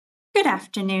Good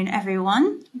afternoon,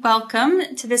 everyone.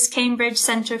 Welcome to this Cambridge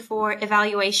Centre for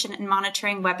Evaluation and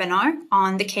Monitoring webinar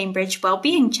on the Cambridge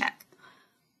Wellbeing Check.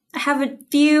 I have a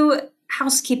few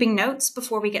housekeeping notes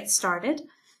before we get started.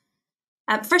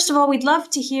 First of all, we'd love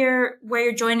to hear where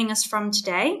you're joining us from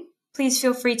today. Please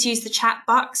feel free to use the chat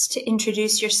box to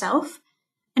introduce yourself.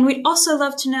 And we'd also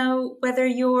love to know whether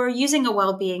you're using a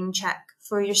wellbeing check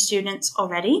for your students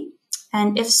already,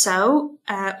 and if so,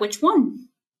 which one?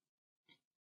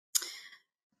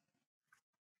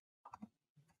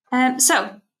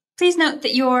 So please note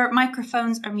that your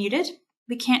microphones are muted.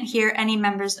 We can't hear any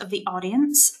members of the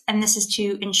audience, and this is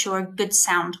to ensure good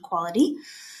sound quality.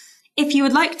 If you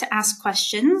would like to ask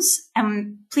questions,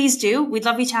 please do. We'd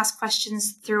love you to ask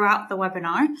questions throughout the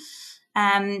webinar.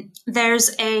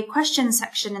 There's a question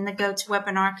section in the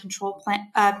GoToWebinar control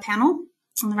panel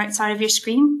on the right side of your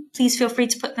screen. Please feel free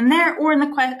to put them there or in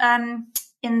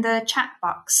the chat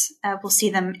box. We'll see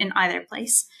them in either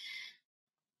place.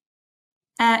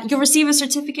 You'll receive a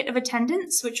certificate of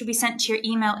attendance, which will be sent to your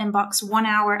email inbox 1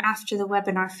 hour after the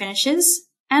webinar finishes,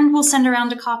 and we'll send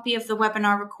around a copy of the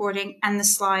webinar recording and the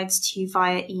slides to you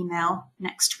via email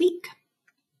next week.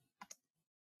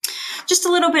 Just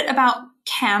a little bit about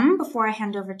CHEM before I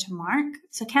hand over to Mark.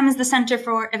 So CHEM is the Centre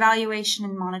for Evaluation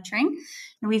and Monitoring,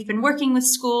 and we've been working with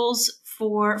schools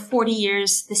for 40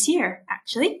 years this year,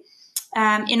 actually,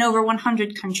 in over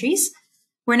 100 countries.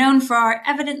 We're known for our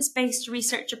evidence-based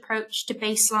research approach to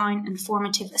baseline and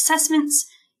formative assessments,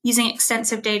 using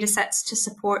extensive data sets to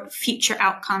support future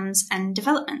outcomes and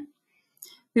development.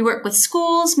 We work with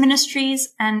schools,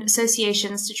 ministries, and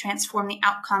associations to transform the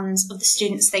outcomes of the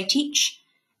students they teach.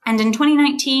 And in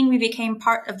 2019, we became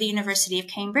part of the University of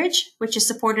Cambridge, which has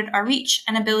supported our reach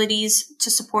and abilities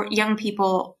to support young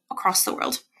people across the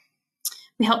world.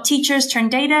 We help teachers turn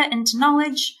data into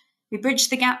knowledge. We bridge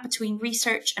the gap between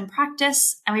research and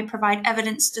practice, and we provide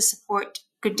evidence to support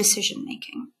good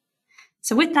decision-making.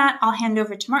 So with that, I'll hand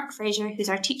over to Mark Fraser, who's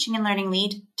our Teaching and Learning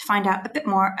Lead, to find out a bit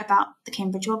more about the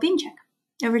Cambridge Wellbeing Check.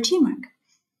 Over to you, Mark.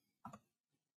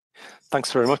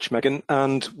 Thanks very much, Megan,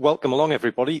 and welcome along,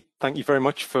 everybody. Thank you very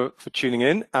much for tuning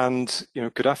in, and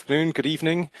good afternoon, good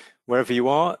evening, wherever you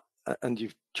are, and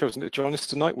you've chosen to join us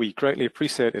tonight. We greatly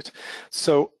appreciate it.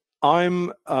 So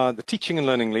I'm the Teaching and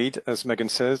Learning Lead, as Megan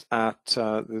says, at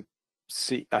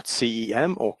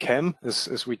CEM, or CHEM,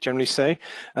 as we generally say,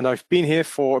 and I've been here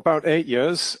for about 8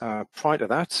 years. Prior to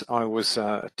that, I was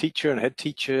a teacher and head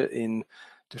teacher in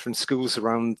different schools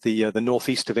around the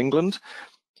northeast of England,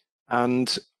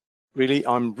 and really,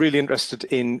 I'm really interested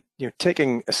in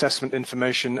taking assessment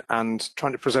information and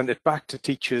trying to present it back to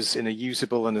teachers in a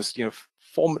usable and as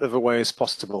formative a way as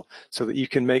possible, so that you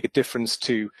can make a difference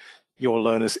to your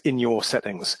learners in your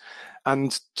settings.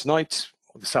 And tonight,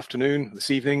 or this afternoon,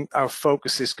 this evening, our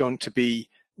focus is going to be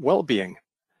well-being.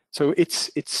 So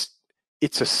it's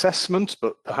assessment,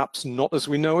 but perhaps not as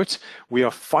we know it. We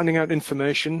are finding out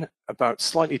information about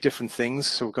slightly different things.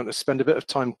 So we're going to spend a bit of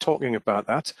time talking about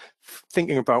that,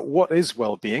 thinking about what is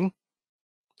well-being,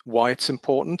 why it's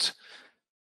important,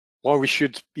 why we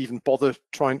should even bother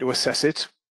trying to assess it.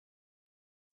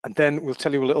 And then we'll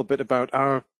tell you a little bit about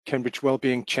our Cambridge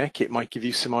Wellbeing Check. It might give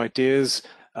you some ideas.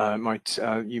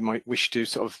 You might wish to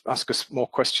sort of ask us more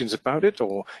questions about it,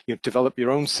 or develop your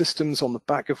own systems on the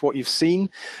back of what you've seen.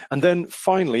 And then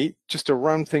finally, just to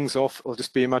round things off, I'll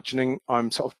just be imagining I'm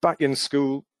sort of back in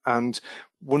school and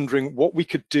wondering what we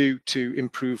could do to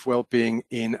improve well-being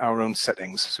in our own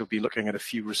settings. So we'll be looking at a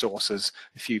few resources,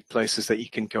 a few places that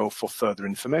you can go for further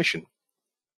information.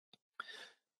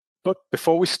 But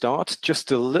before we start,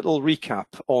 just a little recap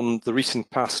on the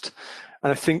recent past.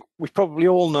 And I think we probably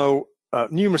all know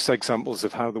numerous examples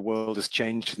of how the world has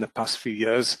changed in the past few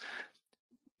years.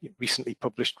 Recently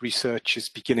published research is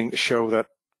beginning to show that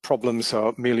problems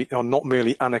are not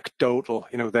merely anecdotal.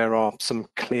 There are some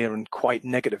clear and quite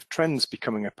negative trends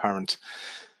becoming apparent.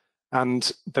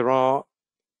 And there are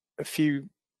a few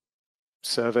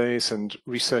surveys and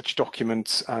research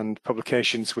documents and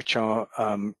publications which are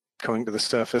coming to the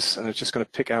surface, and I'm just going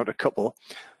to pick out a couple.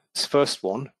 This first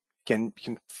one, again, you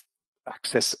can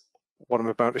access what I'm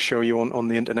about to show you on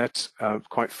the internet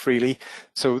quite freely.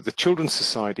 So the Children's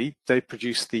Society, they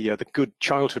produced the Good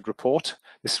Childhood Report.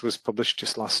 This was published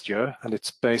just last year, and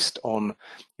it's based on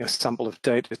a sample of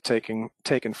data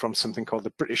taken from something called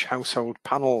the British Household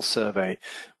Panel Survey,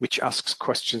 which asks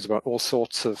questions about all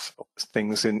sorts of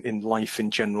things in life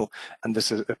in general. And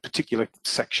there's a particular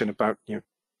section about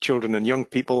children and young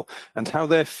people and how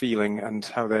they're feeling and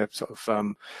how they're sort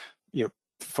of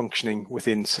functioning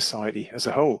within society as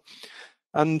a whole.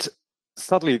 And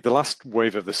sadly, the last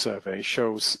wave of the survey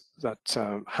shows that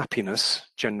happiness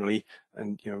generally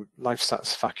and life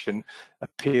satisfaction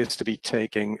appears to be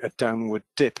taking a downward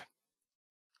dip.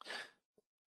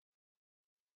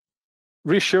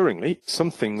 Reassuringly,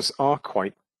 some things are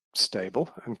quite stable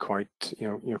and quite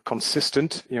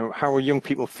consistent. How are young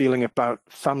people feeling about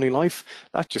family life?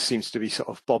 That just seems to be sort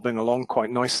of bobbing along quite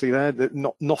nicely there.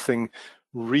 Nothing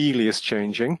really is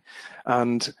changing.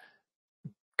 And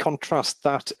contrast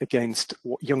that against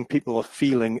what young people are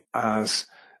feeling as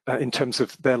in terms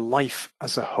of their life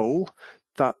as a whole.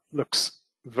 That looks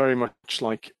very much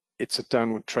like it's a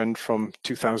downward trend from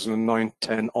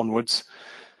 2009-10 onwards.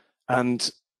 And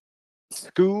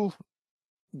school,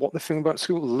 what they're feeling about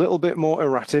school, a little bit more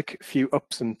erratic, a few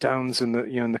ups and downs in the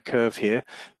in the curve here,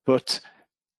 but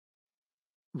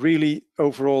really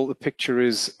overall the picture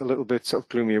is a little bit sort of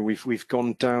gloomier. We've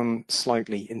gone down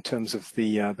slightly in terms of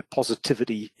the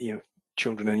positivity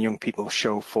children and young people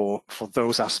show for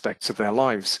those aspects of their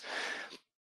lives.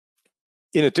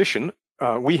 In addition,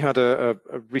 we had a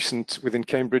recent, within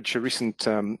Cambridge, a recent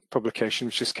publication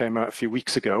which just came out a few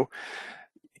weeks ago.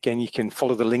 Again, you can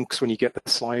follow the links when you get the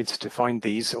slides to find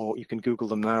these, or you can Google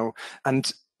them now.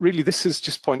 And really, this is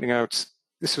just pointing out,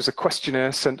 this was a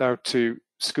questionnaire sent out to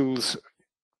schools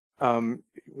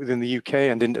within the UK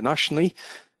and internationally,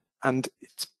 and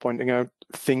it's pointing out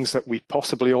things that we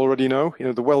possibly already know.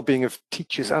 The well-being of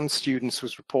teachers and students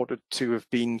was reported to have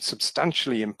been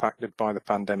substantially impacted by the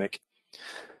pandemic.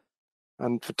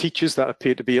 And for teachers, that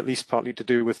appeared to be at least partly to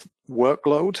do with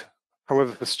workload.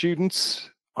 However, for students,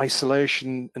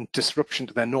 isolation and disruption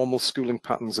to their normal schooling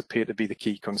patterns appear to be the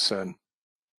key concern.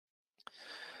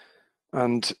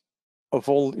 And of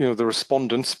all the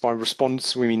respondents, by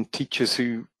respondents we mean teachers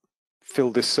who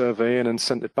filled this survey in and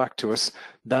sent it back to us,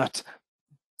 that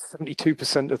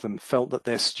 72% of them felt that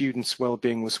their students'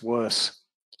 well-being was worse.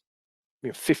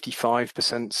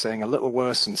 55% saying a little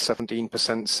worse and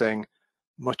 17% saying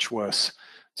much worse,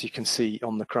 as you can see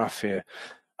on the graph here.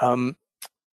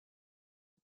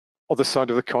 Other side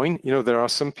of the coin, there are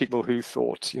some people who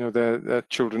thought, their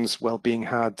children's well-being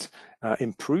had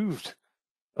improved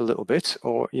a little bit,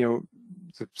 or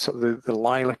the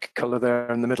lilac color there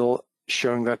in the middle,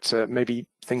 showing that maybe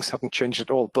things haven't changed at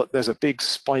all. But there's a big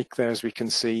spike there, as we can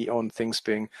see, on things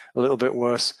being a little bit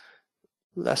worse.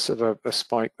 Less of a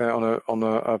spike there on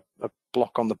a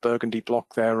block, on the burgundy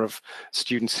block there, of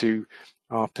students who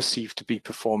are perceived to be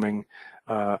performing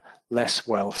less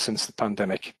well since the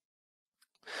pandemic.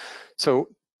 So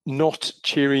not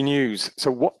cheery news.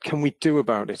 So what can we do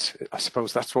about it? I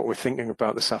suppose that's what we're thinking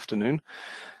about this afternoon.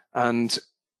 And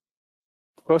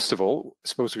first of all, I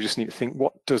suppose we just need to think,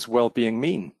 what does well-being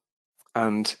mean?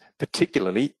 And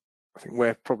particularly, I think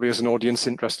we're probably as an audience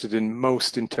interested in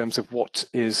most in terms of what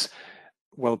is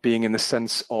well-being in the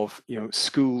sense of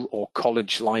school or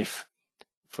college life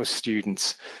for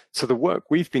students. So the work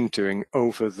we've been doing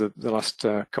over the last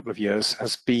couple of years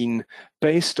has been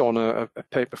based on a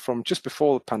paper from just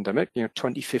before the pandemic,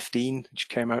 2015, which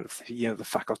came out of the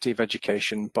Faculty of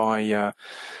Education by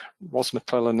Ros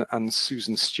McClellan and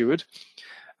Susan Stewart.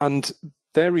 And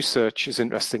their research is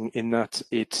interesting in that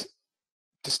it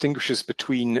distinguishes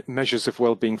between measures of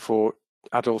well-being for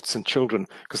adults and children,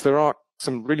 because there are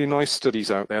some really nice studies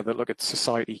out there that look at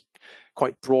society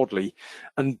quite broadly,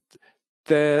 and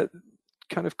they're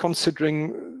kind of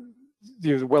considering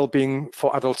the well-being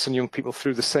for adults and young people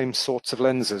through the same sorts of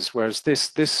lenses, whereas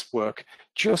this work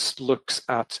just looks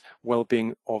at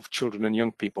well-being of children and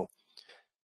young people.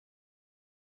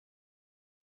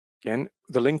 Again,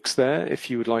 the link's there if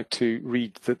you would like to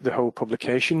read the whole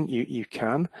publication, you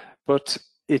can, but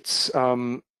it's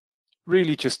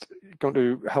really just going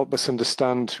to help us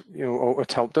understand, or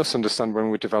it helped us understand when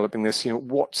we're developing this,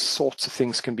 what sorts of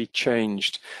things can be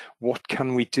changed, what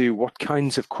can we do, what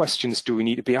kinds of questions do we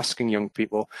need to be asking young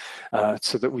people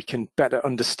so that we can better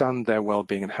understand their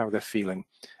well-being and how they're feeling,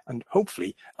 and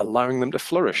hopefully allowing them to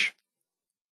flourish.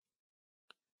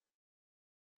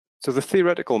 So the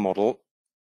theoretical model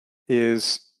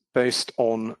is based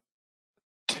on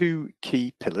two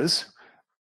key pillars: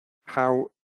 how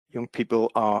young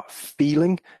people are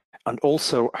feeling and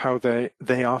also how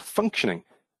they are functioning.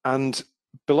 And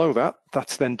below that,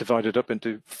 that's then divided up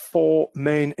into four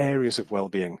main areas of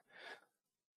well-being.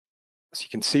 As you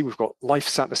can see, we've got life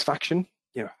satisfaction.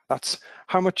 That's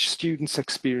how much students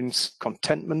experience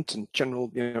contentment and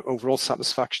general, overall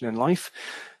satisfaction in life.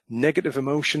 Negative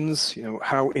emotions,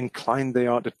 how inclined they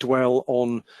are to dwell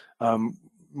on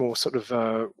more sort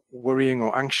of worrying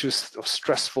or anxious or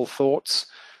stressful thoughts.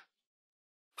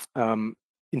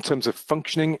 In terms of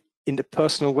functioning,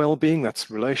 interpersonal well-being,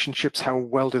 that's relationships, how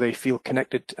well do they feel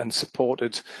connected and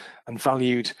supported and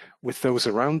valued with those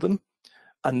around them.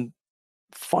 And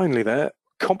finally there,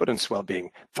 competence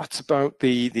well-being. That's about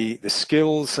the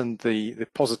skills and the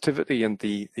positivity and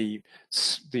the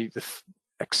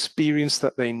experience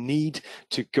that they need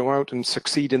to go out and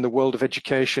succeed in the world of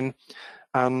education,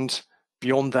 and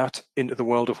beyond that into the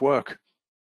world of work.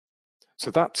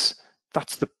 So that's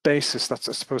the basis. I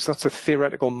suppose that's a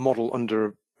theoretical model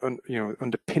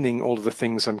underpinning all of the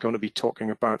things I'm going to be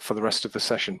talking about for the rest of the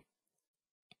session.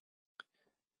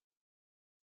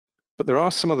 But there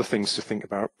are some other things to think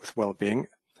about with well-being,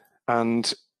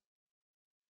 and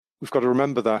we've got to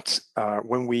remember that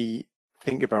when we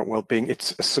think about well-being,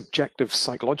 it's a subjective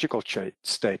psychological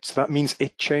state. So that means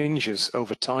it changes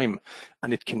over time,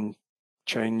 and it can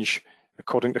change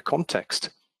according to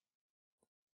context.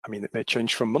 I mean, it may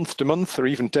change from month to month or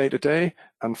even day to day,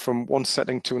 and from one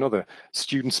setting to another.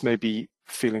 Students may be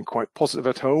feeling quite positive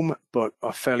at home, but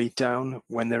are fairly down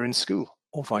when they're in school,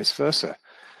 or vice versa.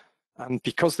 And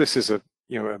because this is a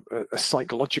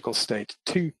psychological state,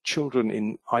 two children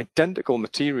in identical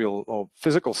material or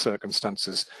physical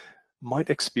circumstances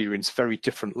might experience very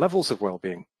different levels of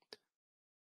well-being.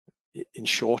 In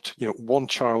short, one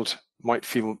child might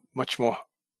feel much more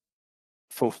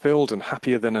fulfilled and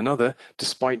happier than another,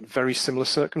 despite very similar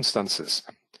circumstances.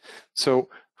 So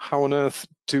how on earth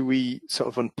do we sort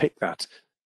of unpick that?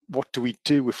 What do we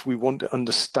do if we want to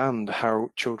understand how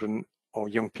children or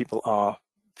young people are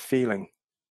feeling?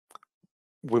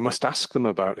 We must ask them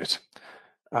about it.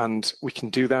 And we can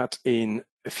do that in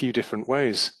a few different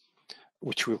ways,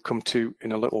 which we'll come to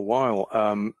in a little while.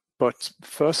 But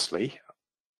firstly,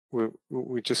 we're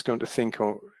just going to think,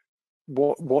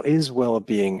 what is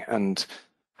well-being and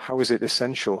how is it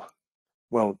essential?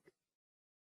 Well,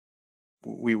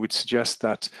 we would suggest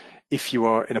that if you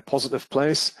are in a positive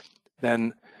place,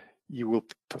 then you will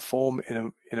perform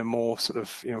in a more sort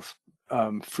of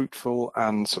fruitful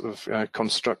and sort of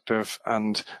constructive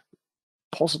and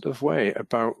positive way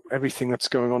about everything that's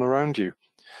going on around you.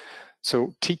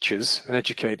 So teachers and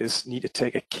educators need to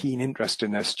take a keen interest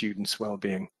in their students'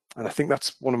 well-being. And I think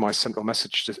that's one of my central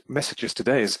messages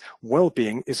today is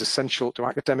well-being is essential to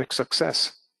academic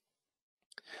success.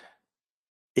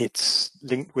 It's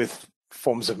linked with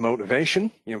forms of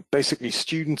motivation, basically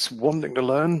students wanting to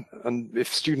learn, and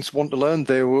if students want to learn,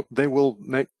 they will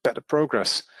make better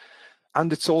progress.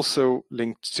 And it's also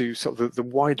linked to sort of the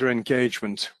wider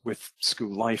engagement with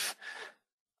school life.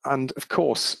 And of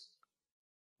course,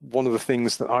 one of the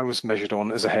things that I was measured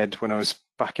on as a head when I was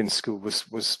back in school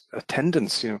was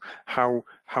attendance. How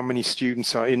many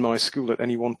students are in my school at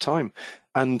any one time,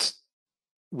 and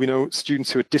we know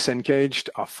students who are disengaged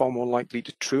are far more likely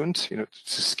to truant, to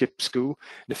skip school.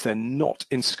 And if they're not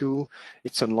in school,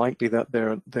 it's unlikely that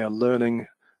they're learning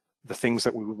the things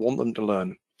that we would want them to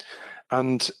learn.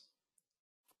 And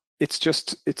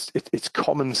it's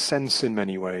common sense in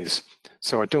many ways.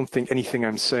 So I don't think anything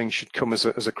I'm saying should come as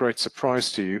a great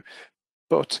surprise to you.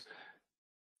 But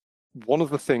one of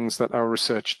the things that our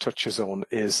research touches on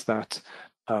is that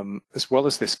as well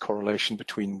as this correlation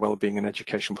between well-being and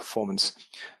educational performance,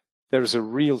 there is a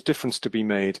real difference to be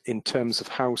made in terms of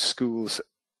how schools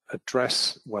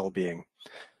address well-being.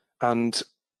 And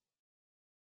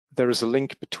there is a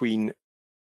link between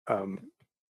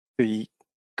the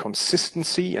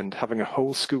consistency and having a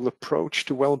whole school approach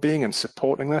to well-being and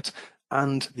supporting that,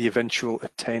 and the eventual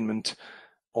attainment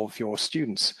of your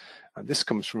students. And this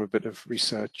comes from a bit of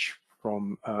research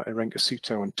from Irenka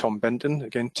Suto and Tom Benton,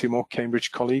 again, two more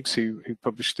Cambridge colleagues who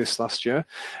published this last year.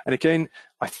 And again,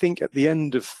 I think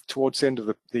towards the end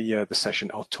of the session,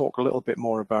 I'll talk a little bit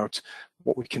more about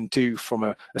what we can do from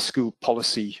a school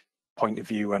policy point of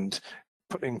view and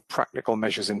putting practical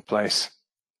measures in place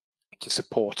to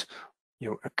support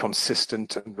a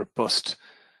consistent and robust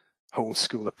whole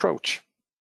school approach.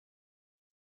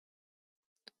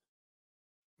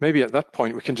 Maybe at that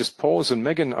point we can just pause, and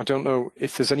Megan, I don't know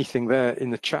if there's anything there in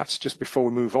the chat just before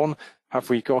we move on. Have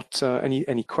we got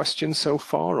any questions so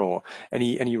far, or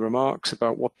any remarks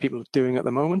about what people are doing at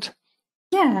the moment?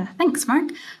 Yeah, thanks,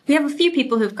 Mark. We have a few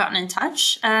people who've gotten in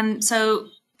touch. So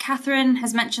Catherine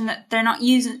has mentioned that they're not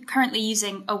currently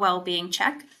using a wellbeing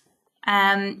check.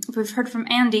 We've heard from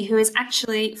Andy, who is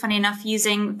actually, funny enough,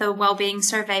 using the wellbeing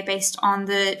survey based on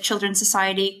the Children's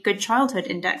Society Good Childhood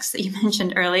Index that you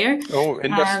mentioned earlier. Oh,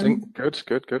 interesting.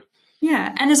 Good.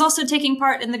 Yeah, and is also taking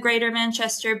part in the Greater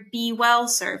Manchester Be Well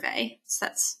survey. So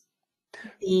that's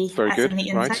very good.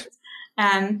 Right.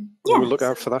 We'll look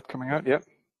out for that coming out. Yep.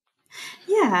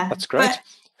 Yeah, that's great. But,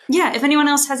 yeah, if anyone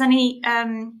else has any,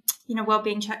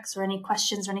 wellbeing checks or any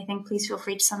questions or anything, please feel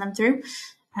free to send them through.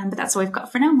 But that's all we've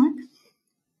got for now, Mark.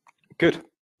 Good.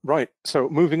 Right. So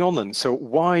moving on then. So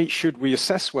why should we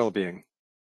assess well-being?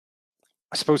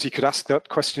 I suppose you could ask that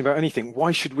question about anything.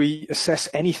 Why should we assess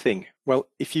anything? Well,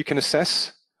 if you can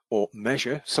assess or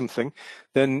measure something,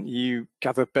 then you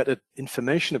gather better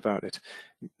information about it.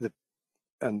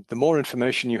 And the more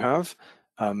information you have,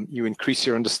 you increase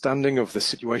your understanding of the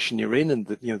situation you're in and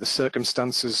the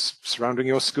circumstances surrounding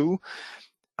your school,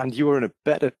 and you are in a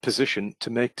better position to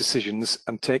make decisions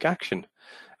and take action.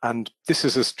 And this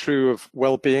is as true of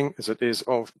well-being as it is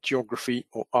of geography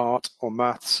or art or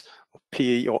maths or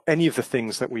PE or any of the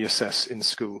things that we assess in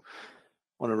school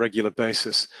on a regular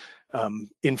basis.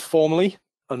 Informally,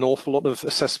 an awful lot of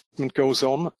assessment goes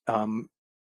on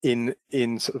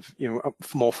in sort of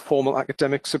more formal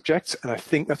academic subjects, and I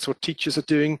think that's what teachers are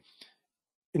doing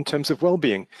in terms of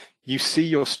well-being. You see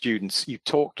your students, you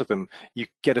talk to them, you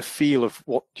get a feel of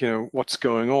what's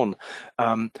going on.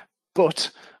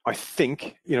 But I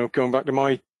think, going back to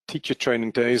my teacher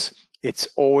training days, it's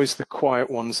always the quiet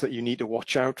ones that you need to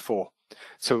watch out for.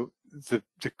 So the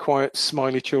quiet,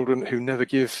 smiley children who never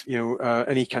give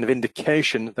any kind of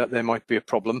indication that there might be a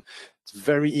problem, it's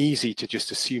very easy to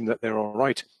just assume that they're all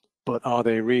right. But are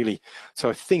they really? So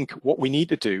I think what we need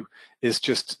to do is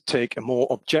just take a more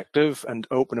objective and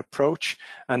open approach.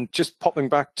 And just popping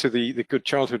back to the Good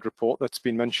Childhood report that's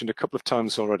been mentioned a couple of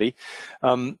times already,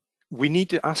 we need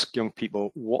to ask young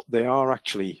people what they are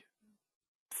actually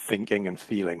thinking and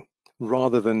feeling,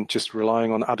 rather than just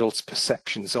relying on adults'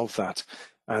 perceptions of that.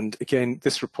 And again,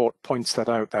 this report points that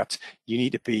out, that you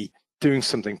need to be doing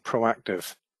something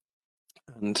proactive.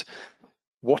 And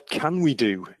what can we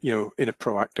do, in a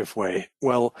proactive way?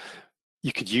 Well,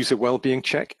 you could use a well-being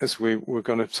check, as we're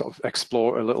going to sort of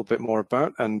explore a little bit more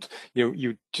about. And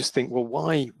you just think, well,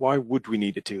 why would we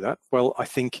need to do that? Well, I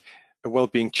think a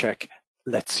well-being check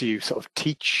lets you sort of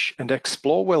teach and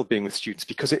explore well-being with students,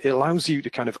 because it allows you to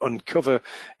kind of uncover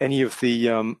any of the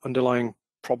underlying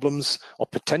problems or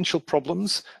potential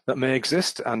problems that may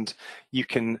exist. And you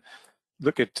can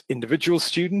look at individual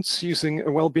students using a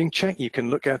well-being check. You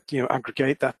can look at,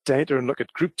 aggregate that data and look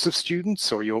at groups of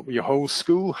students or your whole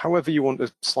school, however you want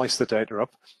to slice the data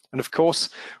up. And of course,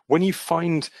 when you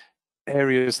find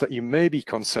areas that you may be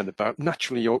concerned about,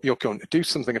 naturally you're going to do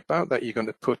something about that. You're going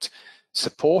to put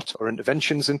support or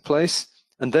interventions in place,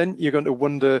 and then you're going to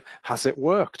wonder, has it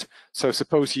worked? So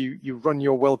suppose you run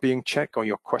your well-being check or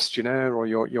your questionnaire or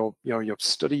your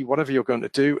study, whatever you're going to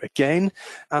do again,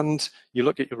 and you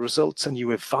look at your results and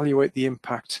you evaluate the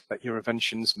impact that your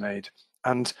interventions made.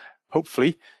 And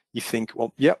hopefully you think,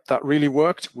 well, yep, that really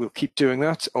worked, we'll keep doing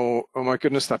that. Or, oh my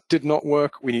goodness, that did not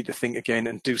work, we need to think again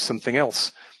and do something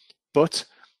else. But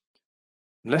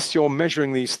unless you're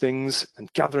measuring these things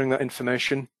and gathering that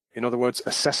information, in other words,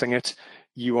 assessing it,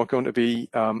 you are going to be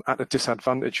at a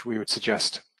disadvantage, we would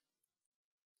suggest.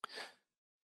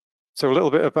 So a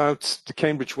little bit about the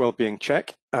Cambridge Wellbeing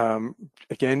Check.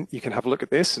 Again, you can have a look at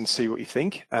this and see what you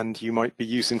think, and you might be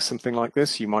using something like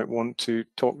this. You might want to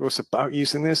talk to us about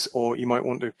using this, or you might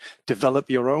want to develop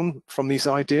your own from these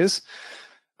ideas.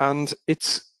 And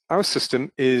our system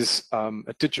is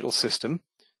a digital system,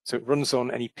 so it runs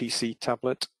on any PC,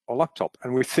 tablet, or laptop.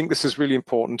 And we think this is really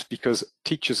important because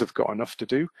teachers have got enough to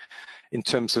do in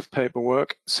terms of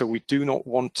paperwork, so we do not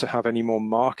want to have any more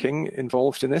marking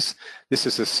involved in this. This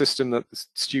is a system that the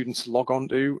students log on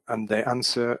to, and they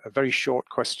answer a very short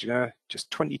questionnaire, just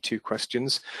 22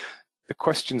 questions. The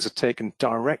questions are taken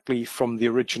directly from the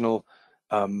original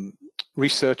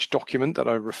research document that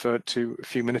I referred to a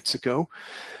few minutes ago.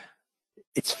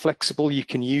 It's flexible. You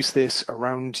can use this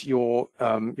around your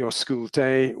school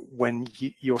day when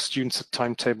your students are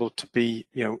timetabled to be,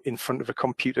 in front of a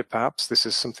computer. Perhaps this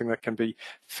is something that can be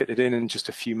fitted in just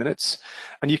a few minutes,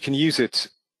 and you can use it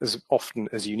as often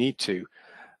as you need to.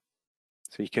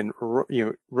 So you can,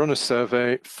 run a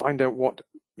survey, find out what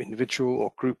individual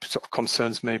or group sort of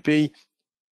concerns may be,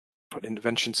 put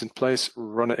interventions in place,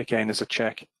 run it again as a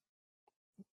check.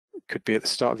 It could be at the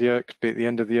start of the year, it could be at the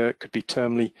end of the year, it could be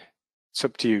termly. It's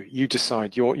up to you. You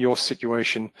decide. Your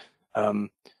situation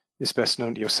is best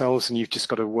known to yourselves, and you've just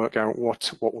got to work out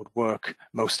what would work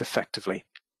most effectively.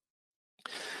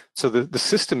 So the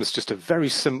system is just a very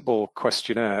simple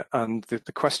questionnaire, and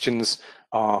the questions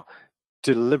are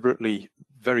deliberately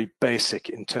very basic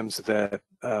in terms of their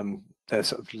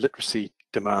sort of literacy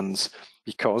demands,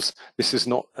 because this is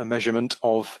not a measurement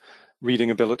of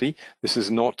reading ability. This is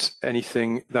not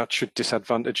anything that should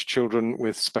disadvantage children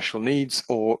with special needs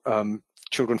or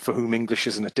children for whom English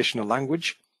is an additional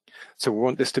language. So we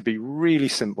want this to be really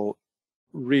simple,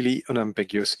 really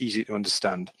unambiguous, easy to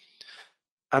understand.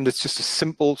 And it's just a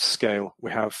simple scale.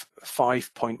 We have a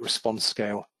 5-point response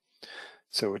scale.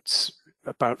 So it's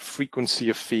about frequency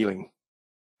of feeling.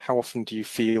 How often do you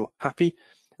feel happy?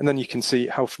 And then you can see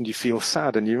how often do you feel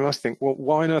sad, and you must think, well,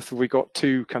 why on earth have we got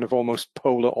two kind of almost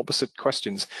polar opposite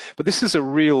questions? But this is a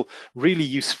really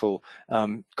useful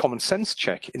common sense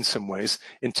check in some ways,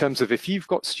 in terms of if you've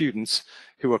got students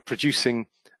who are producing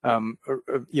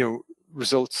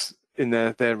results in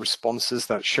their responses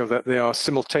that show that they are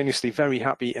simultaneously very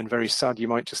happy and very sad, you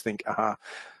might just think, aha,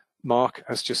 Mark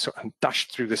has just sort of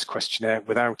dashed through this questionnaire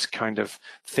without kind of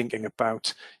thinking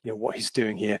about what he's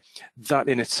doing here. That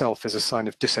in itself is a sign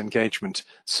of disengagement.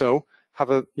 So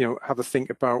have a think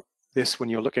about this when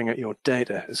you're looking at your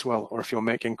data as well, or if you're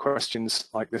making questions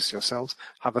like this yourselves,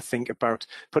 have a think about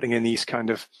putting in these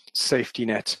kind of safety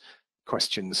net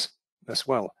questions as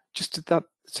well. Just that,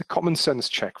 it's a common sense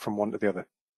check from one to the other.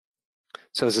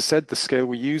 So as I said, the scale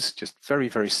we use, just very,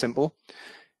 very simple.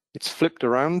 It's flipped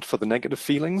around for the negative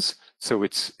feelings. So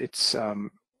the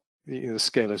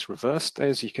scale is reversed,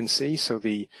 as you can see. So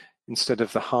instead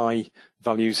of the high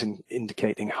values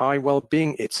indicating high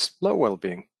well-being, it's low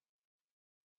well-being.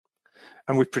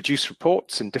 And we produce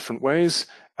reports in different ways,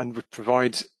 and we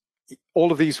provide,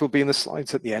 all of these will be in the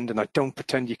slides at the end, and I don't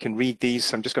pretend you can read these,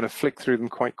 so I'm just going to flick through them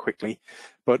quite quickly.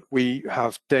 But we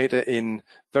have data in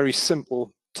very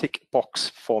simple tick box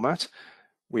format.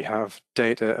 We have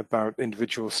data about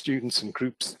individual students and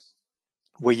groups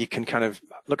where you can kind of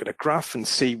look at a graph and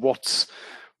see what's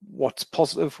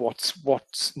positive,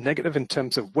 what's negative in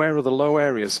terms of where are the low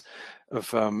areas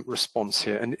of response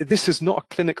here. And this is not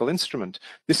a clinical instrument.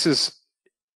 This is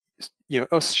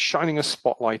us shining a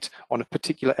spotlight on a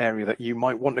particular area that you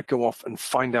might want to go off and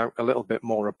find out a little bit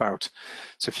more about.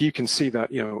 So if you can see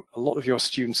that a lot of your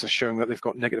students are showing that they've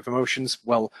got negative emotions,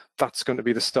 well, that's going to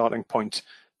be the starting point.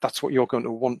 That's what you're going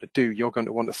to want to do. You're going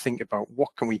to want to think about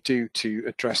what can we do to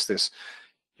address this.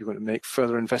 You're going to make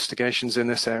further investigations in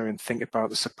this area and think about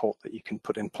the support that you can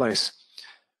put in place.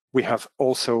 We have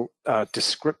also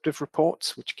descriptive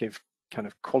reports, which give kind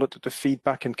of qualitative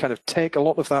feedback and kind of take a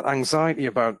lot of that anxiety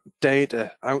about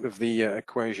data out of the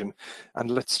equation and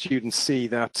let students see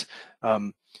that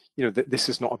that this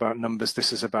is not about numbers.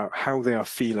 This is about how they are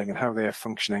feeling and how they are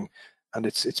functioning. And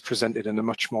it's presented in a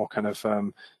much more kind of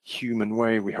human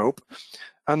way, we hope.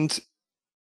 And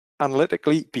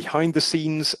analytically, behind the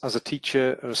scenes, as a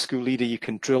teacher or a school leader, you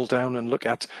can drill down and look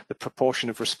at the proportion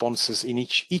of responses in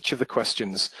each of the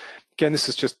questions. Again, this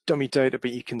is just dummy data,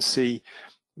 but you can see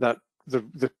that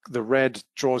the red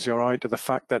draws your eye to the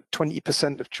fact that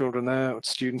 20% of children there, or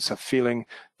students, are feeling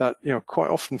that, quite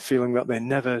often feeling that they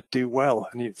never do well.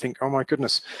 And you think, oh my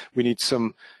goodness, we need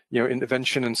some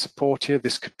intervention and support here.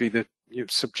 This could be the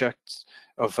subject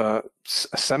of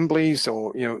assemblies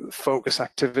or focus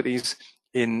activities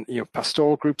in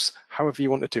pastoral groups, however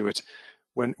you want to do it.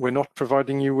 When we're not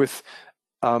providing you with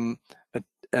an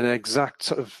exact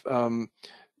sort of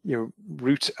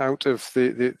route out of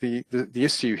the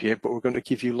issue here, but we're going to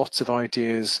give you lots of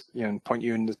ideas and point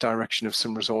you in the direction of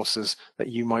some resources that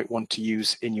you might want to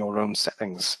use in your own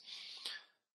settings.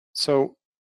 So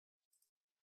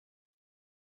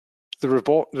the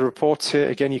reports here,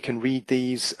 again, you can read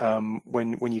these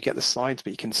when you get the slides,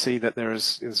 but you can see that there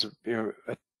is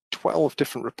 12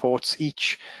 different reports,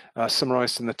 each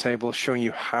summarized in the table, showing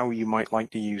you how you might like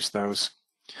to use those.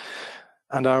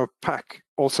 And our pack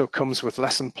also comes with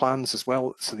lesson plans as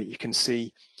well, so that you can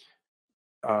see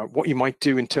what you might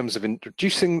do in terms of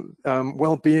introducing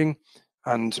well-being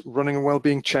and running a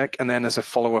well-being check, and then as a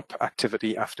follow-up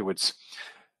activity afterwards.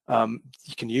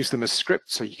 You can use them as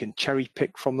scripts, so you can cherry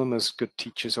pick from them, as good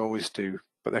teachers always do,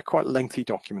 but they're quite lengthy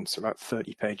documents, about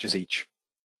 30 pages each.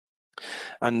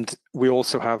 And we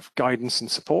also have guidance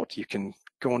and support. You can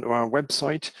go onto our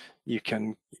website, you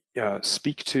can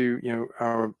speak to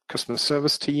our customer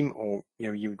service team, or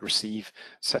you would receive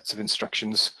sets of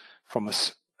instructions from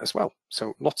us as well.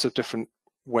 So lots of different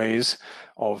ways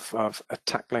of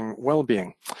tackling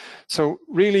well-being. So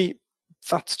really,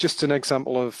 that's just an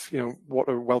example of what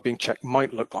a well-being check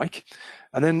might look like.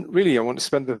 And then really I want to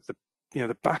spend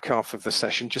the back half of the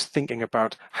session just thinking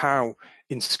about how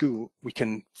in school we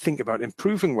can think about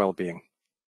improving well-being.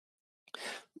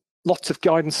 Lots of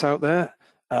guidance out there,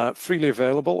 freely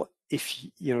available. If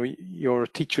you're a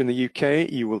teacher in the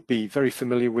UK, you will be very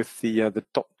familiar with the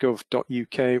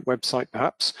 .gov.uk website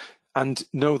perhaps, and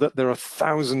know that there are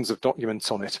thousands of documents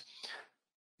on it.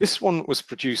 This one was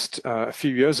produced a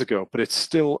few years ago, but it's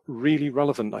still really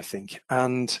relevant, I think.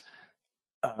 And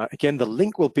again, the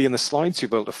link will be in the slides. You'll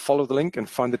be able to follow the link and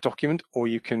find the document, or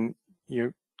you can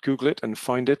Google it and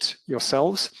find it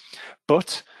yourselves.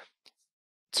 But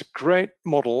it's a great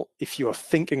model if you are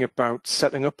thinking about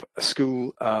setting up a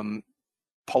school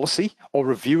policy, or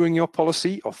reviewing your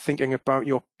policy, or thinking about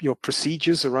your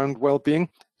procedures around well-being.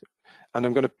 And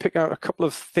I'm going to pick out a couple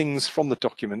of things from the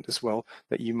document as well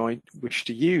that you might wish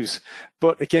to use.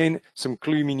 But again, some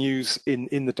gloomy news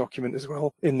in the document as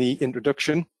well, in the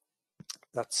introduction.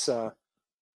 That's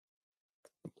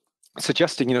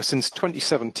suggesting, since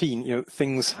 2017,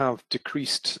 things have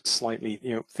decreased slightly.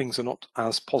 Things are not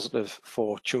as positive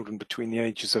for children between the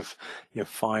ages of,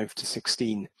 5 to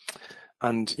 16.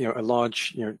 And, a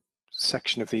large,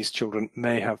 section of these children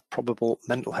may have probable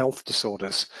mental health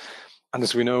disorders. And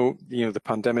as we know, the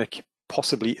pandemic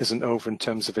possibly isn't over in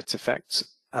terms of its effects,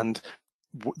 and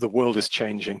the world is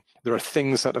changing. There are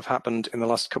things that have happened in the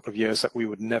last couple of years that we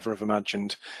would never have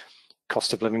imagined.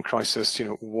 Cost of living crisis,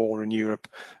 war in Europe,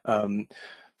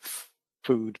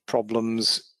 food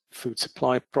problems, food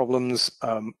supply problems,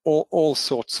 all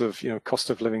sorts of, cost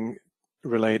of living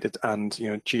related and,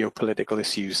 geopolitical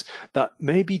issues that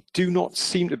maybe do not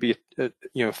seem to be,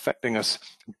 affecting us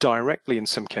directly in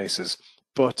some cases.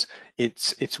 But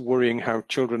it's worrying how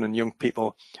children and young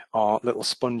people are little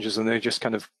sponges, and they just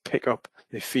kind of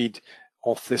they feed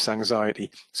off this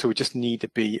anxiety. So we just need to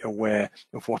be aware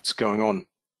of what's going on.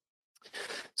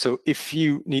 So if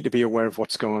you need to be aware of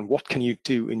what's going on, what can you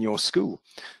do in your school?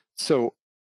 So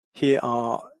here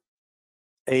are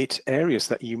 8 areas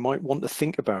that you might want to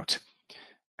think about.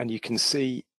 And you can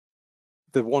see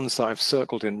the ones that I've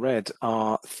circled in red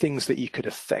are things that you could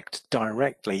affect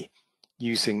directly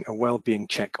using a wellbeing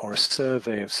check or a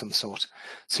survey of some sort.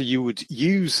 So you would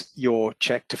use your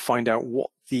check to find out what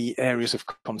the areas of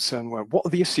concern were. What are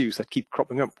the issues that keep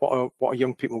cropping up? What are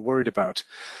young people worried about?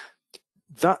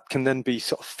 That can then be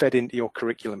sort of fed into your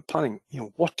curriculum planning.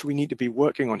 What do we need to be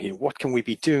working on here? What can we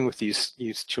be doing with these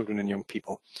children and young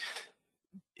people?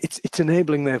 It's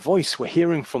enabling their voice. We're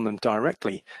hearing from them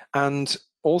directly. And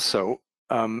also,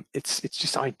 it's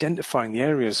just identifying the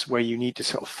areas where you need to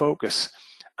sort of focus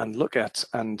and look at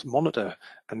and monitor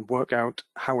and work out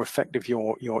how effective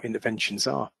your interventions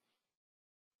are.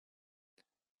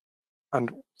 And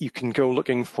you can go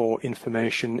looking for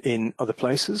information in other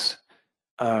places.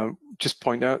 Just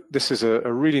point out, this is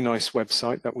a really nice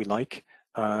website that we like,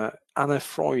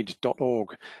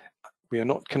 annafreud.org. We are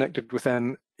not connected with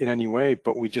them in any way,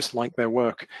 but we just like their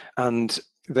work. And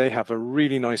they have a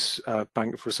really nice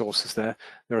bank of resources there.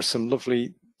 There are some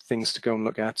lovely things to go and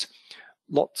look at.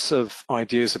 Lots of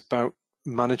ideas about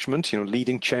management,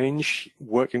 leading change,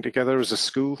 working together as a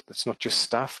school. That's not just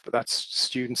staff, but that's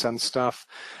students and staff.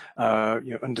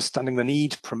 Understanding the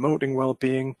need, promoting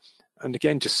well-being, and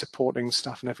again, just supporting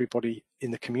staff and everybody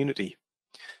in the community.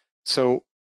 So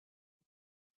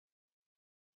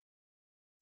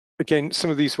again,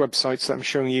 some of these websites that I'm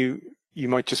showing you, you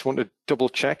might just want to double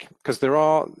check, because there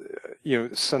are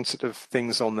sensitive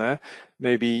things on there.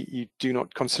 Maybe you do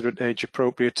not consider it age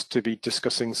appropriate to be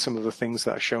discussing some of the things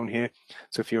that are shown here.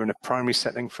 So if you're in a primary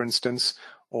setting, for instance,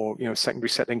 or secondary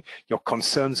setting, your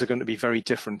concerns are going to be very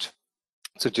different.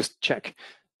 So just check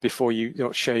before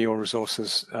you share your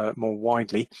resources more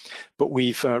widely. But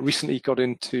we've recently got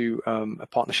into a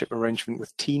partnership arrangement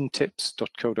with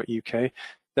teentips.co.uk.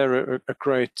 They're a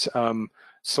great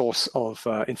source of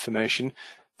information.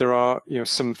 There are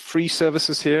some free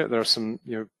services here. There are some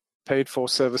paid for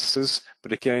services,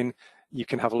 but again, you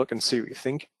can have a look and see what you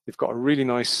think. They've got a really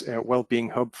nice wellbeing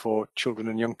hub for children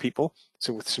and young people.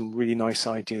 So with some really nice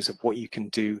ideas of what you can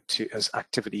do as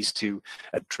activities to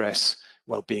address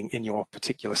well-being in your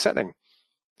particular setting.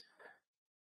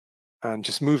 And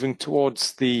just moving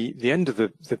towards the end of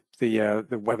the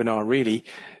webinar, really,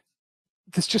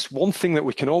 there's just one thing that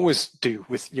we can always do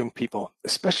with young people,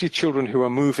 especially children who are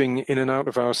moving in and out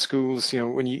of our schools.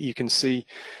 When you can see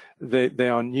they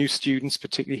are new students,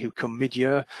 particularly who come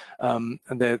mid-year, and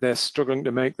they're struggling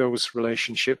to make those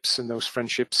relationships and those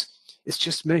friendships. It's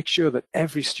just make sure that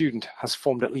every student has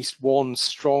formed at least one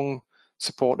strong,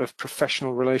 supportive,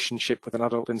 professional relationship with an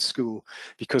adult in school,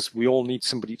 because we all need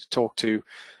somebody to talk to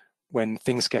when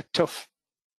things get tough.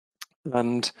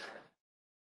 And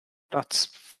that's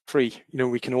free.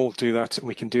 We can all do that, and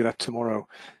we can do that tomorrow.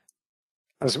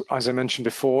 As I mentioned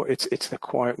before, it's the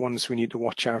quiet ones we need to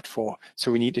watch out for.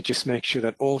 So we need to just make sure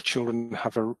that all children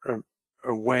have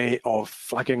a way of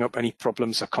flagging up any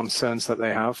problems or concerns that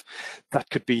they have. That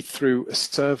could be through a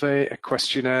survey, a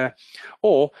questionnaire,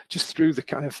 or just through the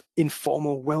kind of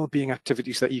informal well-being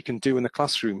activities that you can do in the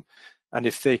classroom. And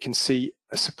if they can see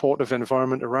a supportive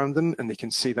environment around them, and they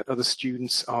can see that other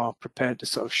students are prepared to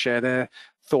sort of share their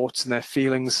thoughts and their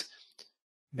feelings,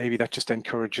 maybe that just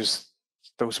encourages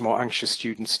those more anxious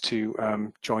students to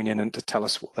join in and to tell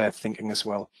us what they're thinking as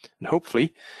well. And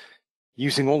hopefully,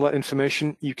 using all that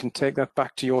information, you can take that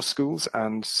back to your schools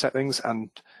and settings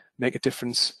and make a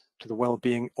difference to the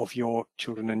well-being of your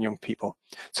children and young people.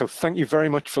 So thank you very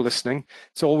much for listening.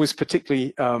 It's always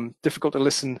particularly difficult to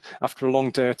listen after a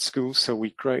long day at school, so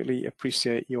we greatly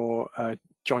appreciate your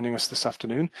joining us this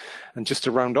afternoon. And just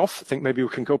to round off, I think maybe we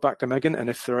can go back to Megan, and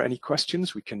if there are any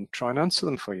questions, we can try and answer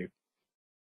them for you.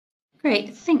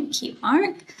 Great, thank you,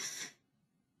 Mark.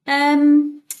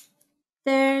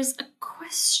 There's a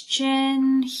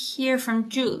question here from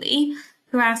Julie,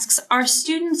 who asks, are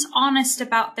students honest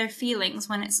about their feelings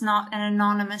when it's not an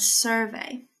anonymous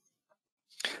survey?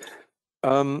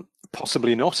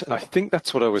 Possibly not. And I think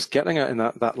that's what I was getting at in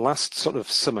that last sort of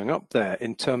summing up there,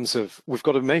 in terms of we've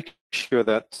got to make sure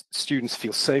that students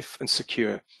feel safe and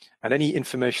secure, and any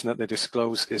information that they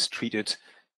disclose is treated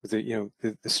with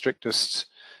the strictest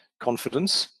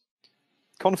confidence.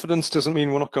 Confidence doesn't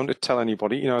mean we're not going to tell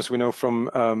anybody. As we know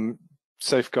from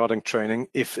safeguarding training,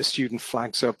 if a student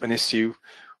flags up an issue,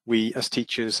 we as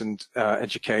teachers and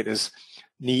educators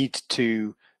need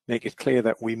to make it clear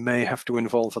that we may have to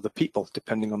involve other people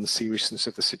depending on the seriousness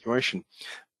of the situation.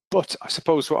 But I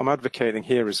suppose what I'm advocating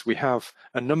here is we have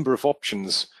a number of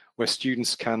options where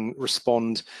students can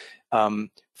respond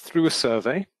through a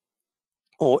survey,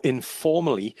 or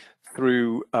informally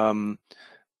through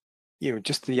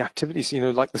just the activities,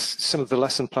 like some of the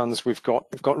lesson plans we've got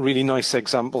really nice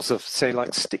examples of, say,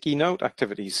 like sticky note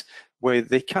activities where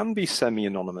they can be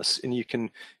semi-anonymous, and you can,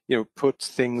 put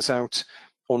things out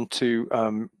onto,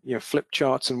 flip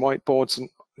charts and whiteboards and,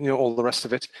 all the rest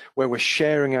of it, where we're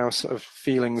sharing our sort of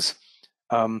feelings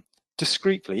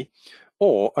discreetly.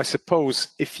 Or I suppose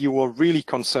if you are really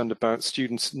concerned about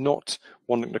students not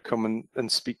wanting to come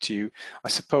and speak to you, I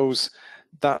suppose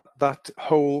that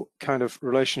whole kind of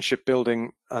relationship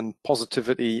building and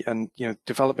positivity and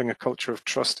developing a culture of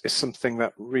trust is something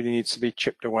that really needs to be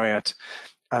chipped away at.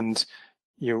 And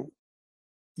you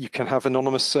can have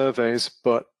anonymous surveys,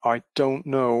 but I don't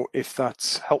know if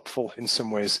that's helpful in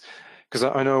some ways, because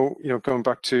I know, going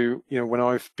back to when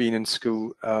I've been in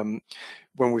school,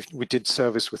 when we did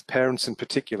service with parents in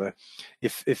particular,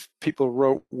 if people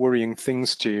wrote worrying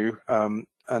things to you,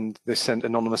 and they sent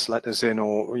anonymous letters in,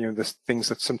 or the things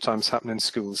that sometimes happen in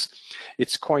schools,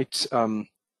 it's quite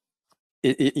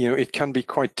it can be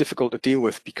quite difficult to deal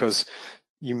with, because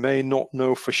you may not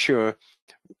know for sure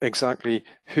exactly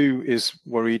who is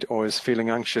worried or is feeling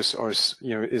anxious or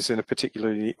is in a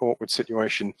particularly awkward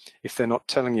situation if they're not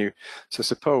telling you. So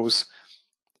suppose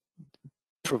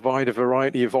provide a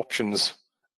variety of options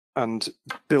and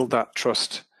build that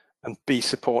trust and be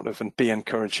supportive and be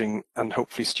encouraging, and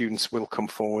hopefully students will come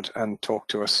forward and talk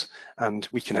to us and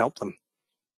we can help them.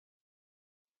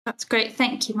 That's great.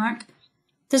 Thank you, Mark.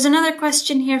 There's another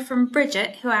question here from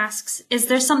Bridget, who asks, is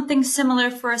there something similar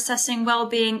for assessing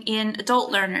well-being in adult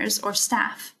learners or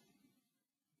staff?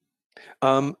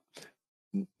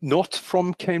 Not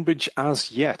from Cambridge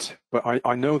as yet, but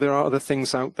I know there are other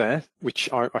things out there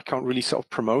which I can't really sort of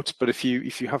promote, but if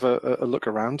you have a look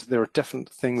around, there are definite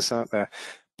things out there.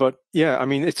 But yeah, I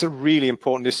mean, it's a really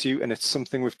important issue, and it's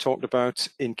something we've talked about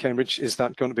in Cambridge. Is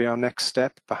that going to be our next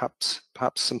step? Perhaps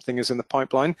something is in the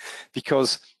pipeline,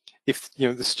 because if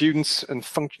the students and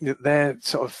their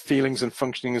sort of feelings and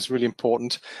functioning is really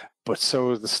important, but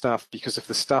so are the staff, because if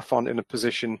the staff aren't in a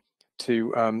position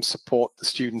to support the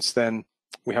students, then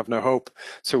we have no hope.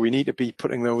 So we need to be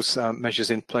putting those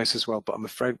measures in place as well. But I'm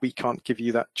afraid we can't give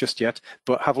you that just yet.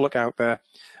 But have a look out there.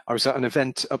 I was at an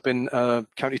event up in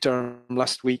County Durham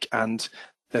last week, and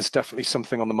there's definitely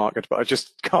something on the market, but I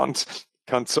just can't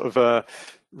sort of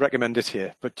recommend it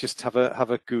here. But just have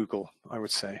a Google, I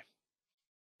would say.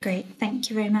 Great,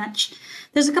 thank you very much.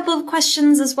 There's a couple of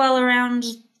questions as well around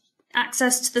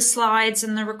access to the slides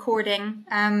and the recording.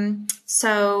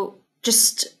 So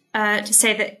just to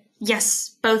say that,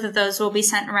 yes, both of those will be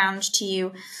sent around to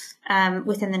you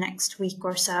within the next week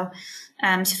or so.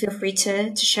 So feel free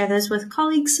to share those with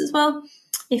colleagues as well,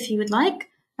 if you would like.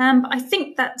 But I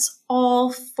think that's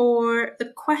all for the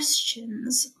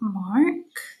questions, Mark.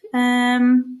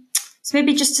 So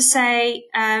maybe just to say,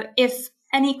 if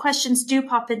any questions do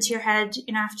pop into your head,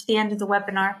 after the end of the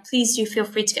webinar, please do feel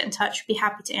free to get in touch. We'd be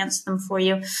happy to answer them for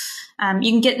you.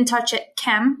 You can get in touch at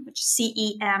CEM, which is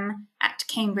CEM,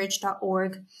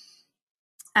 @cambridge.org.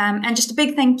 And just a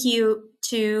big thank you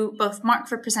to both Mark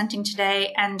for presenting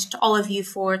today, and to all of you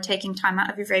for taking time out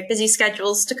of your very busy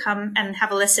schedules to come and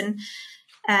have a listen.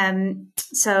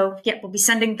 So yeah, we'll be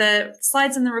sending the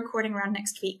slides and the recording around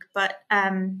next week, but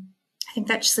I think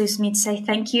that just leaves me to say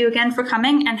thank you again for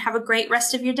coming, and have a great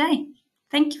rest of your day.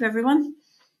 Thank you, everyone.